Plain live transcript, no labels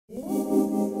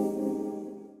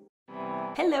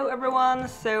Hello everyone!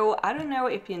 So I don't know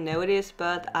if you noticed,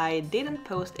 but I didn't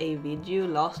post a video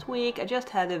last week. I just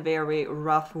had a very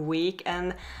rough week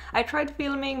and I tried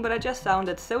filming, but I just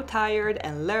sounded so tired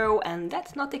and low, and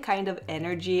that's not the kind of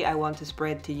energy I want to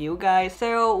spread to you guys.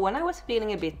 So when I was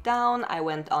feeling a bit down, I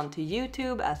went onto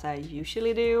YouTube as I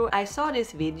usually do. I saw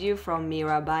this video from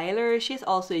Mira Byler. She's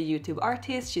also a YouTube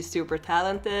artist, she's super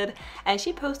talented, and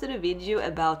she posted a video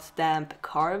about stamp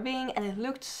carving and it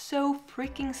looked so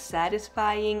freaking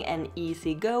satisfying and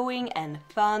easygoing and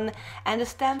fun, and the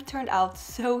stamp turned out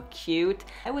so cute.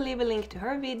 I will leave a link to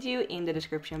her video in the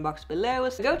description box below,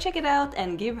 so go check it out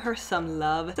and give her some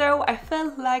love. So I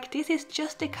felt like this is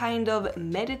just the kind of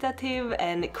meditative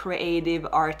and creative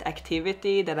art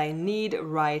activity that I need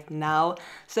right now.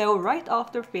 So right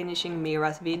after finishing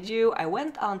Mira's video, I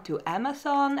went onto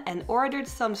Amazon and ordered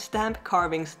some stamp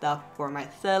carving stuff for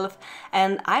myself,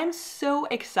 and I'm so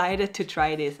excited to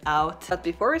try this out. But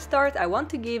before we start, I want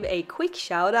to give a quick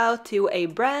shout out to a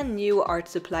brand new art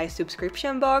supply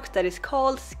subscription box that is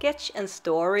called Sketch and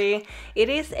Story. It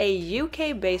is a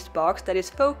UK based box that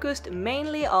is focused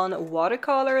mainly on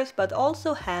watercolors, but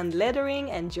also hand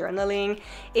lettering and journaling.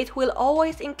 It will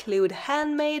always include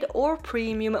handmade or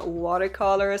premium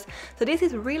watercolors, so this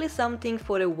is really something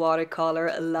for the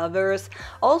watercolor lovers.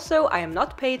 Also, I am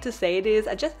not paid to say this,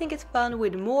 I just think it's fun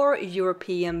with more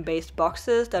European based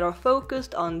boxes that are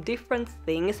focused on different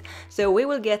things, so we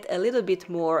will get a little bit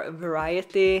more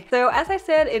variety. So as I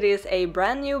said, it is a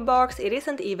brand new box, it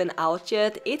isn't even out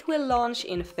yet, it will launch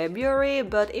in February,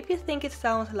 but if you think it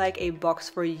sounds like a box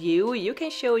for you, you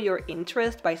can show your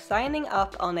interest by signing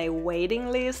up on a waiting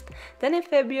list. Then in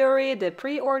February the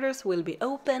pre-orders will be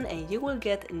open and you will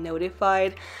get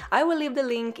notified. I will leave the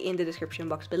link in the description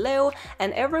box below,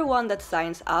 and everyone that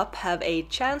signs up have a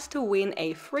chance to win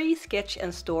a free sketch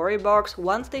and story box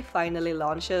once they finally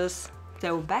launches.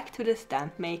 So back to the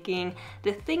stamp making.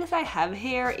 The things I have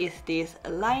here is this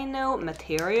lino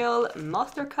material,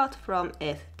 master cut from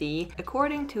Essdee.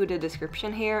 According to the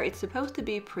description here, it's supposed to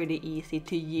be pretty easy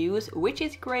to use, which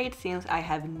is great since I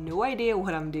have no idea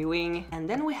what I'm doing. And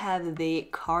then we have the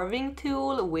carving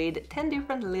tool with 10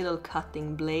 different little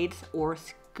cutting blades or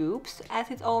scoops,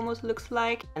 as it almost looks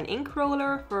like. An ink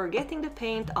roller for getting the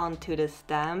paint onto the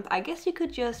stamp. I guess you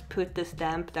could just put the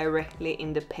stamp directly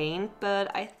in the paint,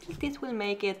 but I think this will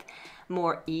make it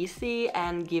more easy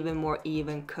and give a more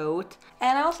even coat.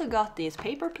 And I also got these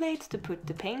paper plates to put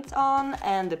the paints on,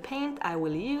 and the paint I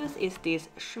will use is this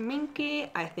Schminky,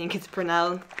 I think it's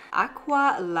pronounced,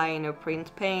 Aqua Lino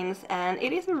print paints, and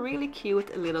it is a really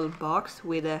cute little box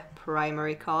with a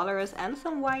primary colors and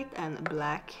some white and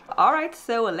black. Alright,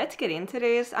 so let's get into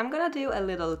this. I'm gonna do a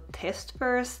little test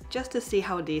first just to see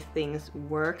how these things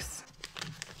works.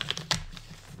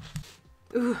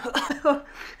 Ooh.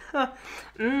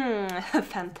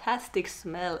 Fantastic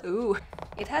smell. Ooh,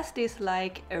 it has this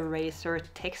like eraser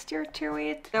texture to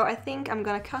it. So I think I'm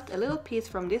gonna cut a little piece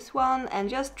from this one and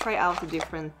just try out the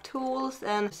different tools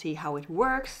and see how it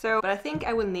works. But I think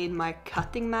I will need my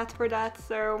cutting mat for that,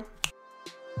 so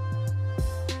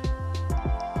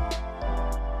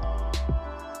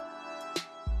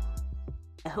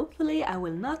hopefully I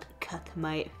will not cut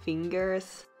my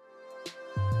fingers.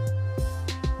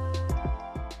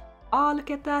 Oh,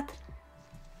 look at that!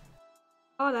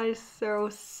 Oh, that is so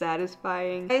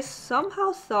satisfying. I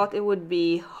somehow thought it would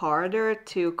be harder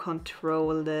to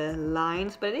control the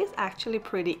lines, but it is actually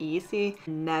pretty easy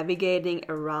navigating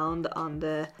around on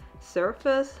the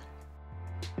surface.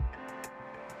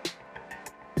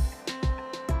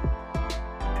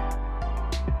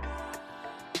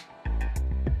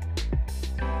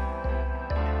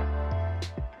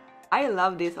 I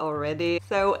love this already,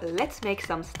 so let's make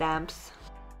some stamps.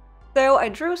 So I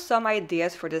drew some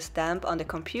ideas for the stamp on the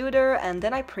computer and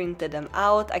then I printed them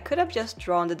out. I could have just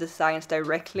drawn the designs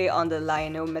directly on the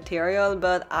lino material,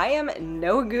 but I am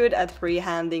no good at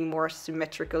freehanding more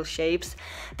symmetrical shapes.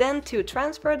 Then to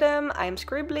transfer them, I'm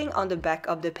scribbling on the back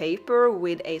of the paper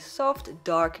with a soft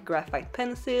dark graphite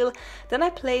pencil. Then I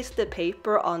place the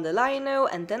paper on the lino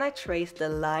and then I trace the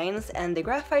lines, and the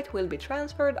graphite will be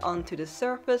transferred onto the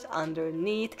surface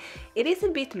underneath. It is a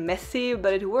bit messy,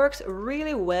 but it works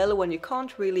really well when you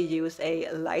can't really use a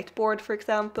light board, for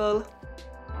example.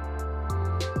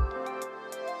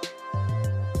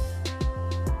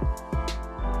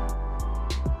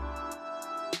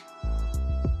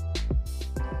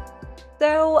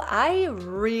 So I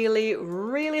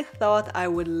really thought I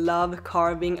would love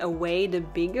carving away the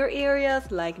bigger areas,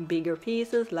 like bigger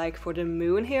pieces, like for the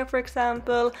moon here for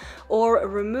example, or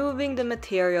removing the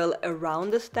material around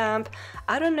the stamp.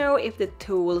 I don't know if the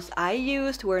tools I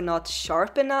used were not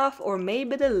sharp enough, or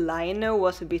maybe the lino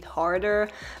was a bit harder,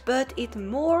 but it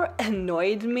more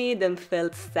annoyed me than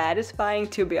felt satisfying,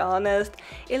 to be honest.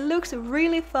 It looks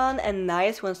really fun and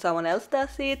nice when someone else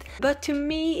does it, but to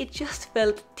me it just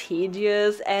felt tedious,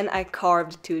 and I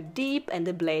carved too deep and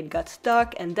the blade got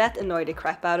stuck, and that annoyed the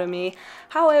crap out of me.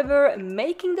 However,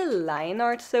 making the line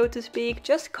art, so to speak,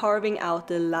 just carving out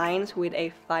the lines with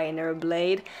a finer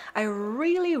blade, I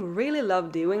really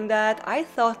love doing that. I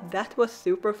thought that was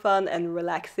super fun and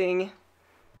relaxing.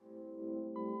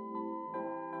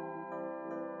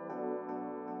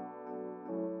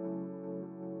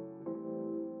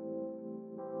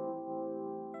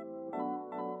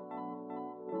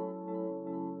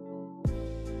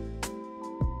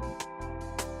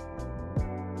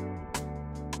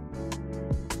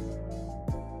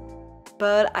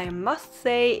 But I must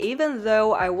say, even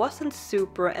though I wasn't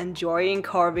super enjoying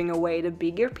carving away the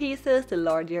bigger pieces, the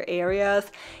larger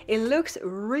areas, it looks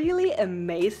really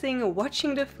amazing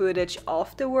watching the footage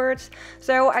afterwards.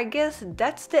 So I guess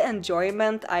that's the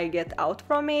enjoyment I get out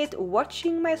from it,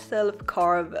 watching myself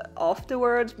carve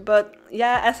afterwards. But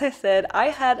yeah, as I said, I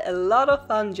had a lot of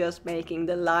fun just making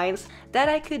the lines that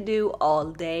I could do all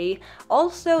day.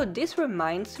 Also, this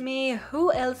reminds me,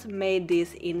 who else made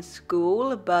this in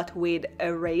school but with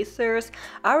erasers?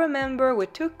 I remember we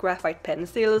took graphite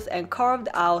pencils and carved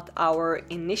out our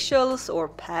initials or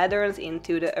patterns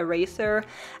into the eraser,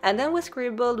 and then we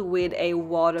scribbled with a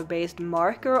water-based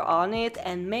marker on it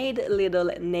and made little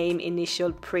name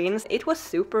initial prints. It was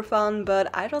super fun, but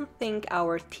I don't think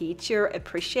our teacher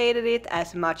appreciated it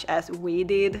as much as we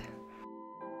did.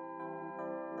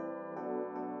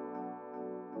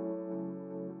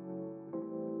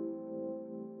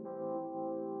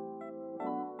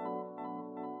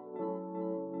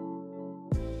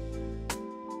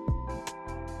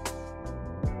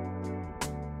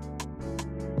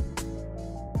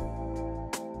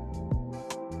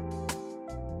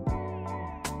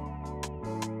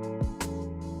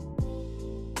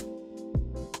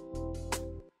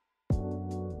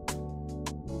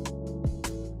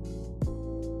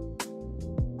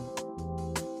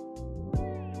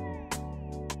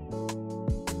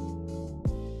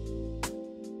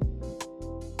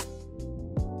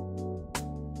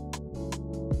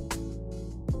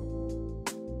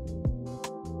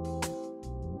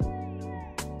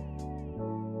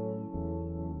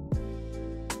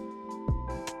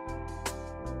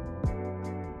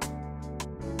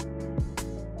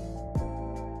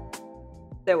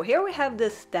 So here we have the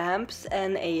stamps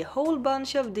and a whole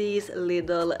bunch of these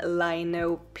little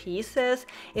lino pieces.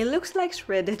 It looks like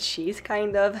shredded cheese,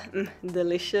 kind of.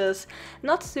 Delicious.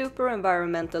 Not super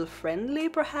environmental friendly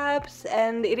perhaps,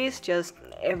 and it is just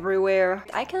everywhere.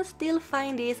 I can still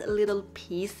find these little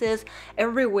pieces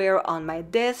everywhere on my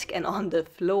desk and on the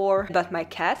floor, but my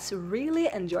cats really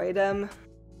enjoy them.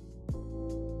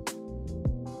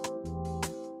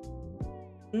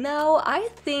 Now, I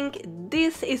think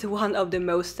this is one of the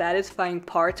most satisfying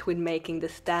parts with making the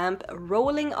stamp,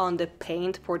 rolling on the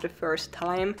paint for the first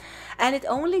time, and it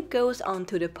only goes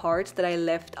onto the parts that I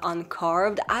left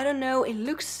uncarved. I don't know, it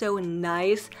looks so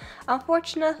nice.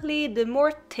 Unfortunately, the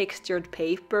more textured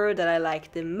paper that I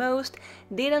like the most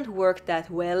didn't work that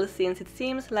well, since it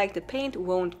seems like the paint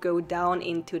won't go down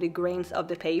into the grains of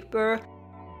the paper.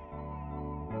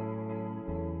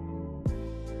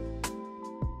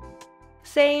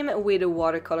 Same with the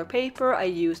watercolor paper I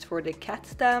used for the cat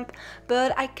stamp,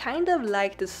 but I kind of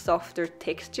like the softer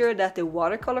texture that the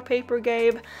watercolor paper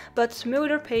gave, but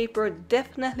smoother paper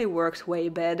definitely works way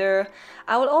better.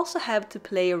 I will also have to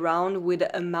play around with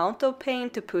the amount of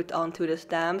paint to put onto the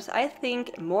stamps. I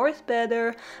think more is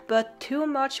better, but too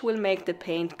much will make the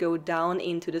paint go down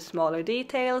into the smaller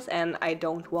details, and I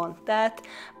don't want that.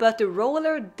 But the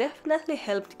roller definitely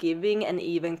helped giving an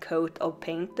even coat of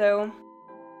paint though.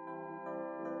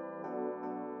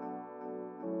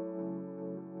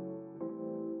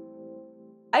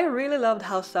 I really loved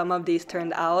how some of these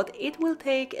turned out. It will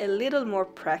take a little more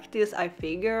practice, I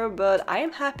figure, but I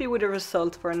am happy with the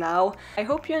result for now. I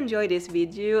hope you enjoyed this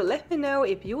video. Let me know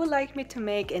if you would like me to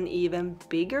make an even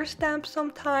bigger stamp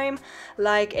sometime,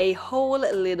 like a whole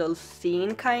little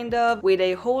scene kind of, with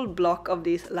a whole block of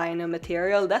this lino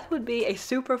material. That would be a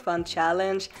super fun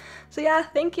challenge. So yeah,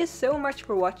 thank you so much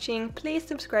for watching. Please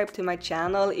subscribe to my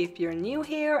channel if you're new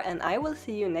here, and I will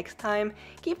see you next time.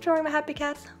 Keep drawing my happy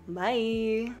cats.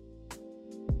 Bye!